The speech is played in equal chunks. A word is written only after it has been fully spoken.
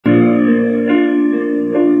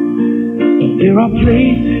There are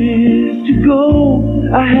places to go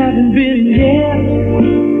I haven't been yet,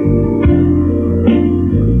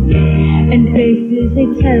 and faces they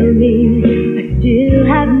tell me I still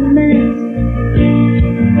haven't met,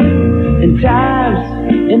 and times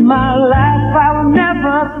in my life I will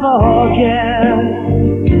never forget.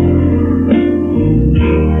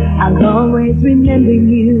 I'll always remember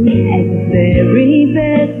you as the very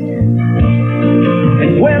best.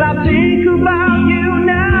 And when I think about you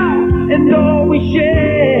now and all we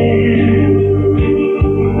share,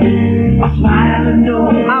 I smile and know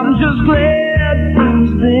I'm just glad I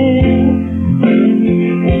was there.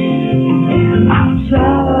 I'm so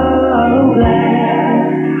glad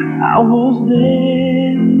I was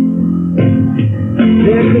there.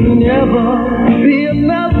 There could never be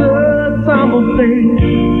another summer face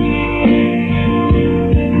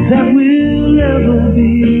that will ever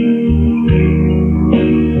be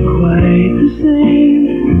quite the same.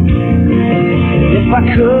 If I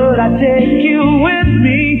could, I'd take you with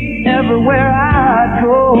me everywhere I'd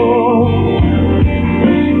go.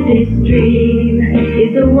 This dream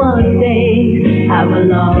is the one thing I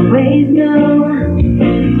will always know.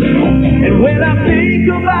 And when I think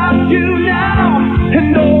about you now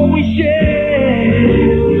and all we share,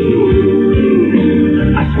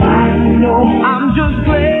 I smile and know I'm just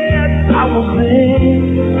glad I was there.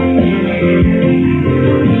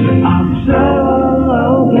 I'm so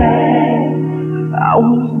glad I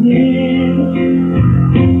was there.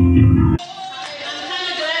 I'm kind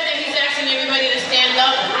of glad that he's asking everybody to stand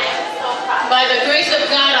up. By the grace of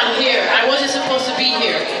God, I'm here. I wasn't supposed to be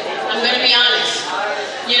here. I'm going to be honest.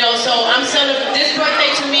 You know, so I'm celebrating. This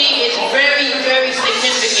birthday to me is very, very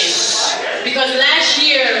significant. Because last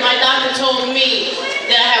year, my doctor told me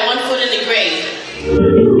that I had one foot in the grave.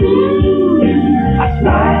 I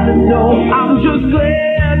smile and know I'm just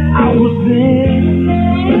glad I was there.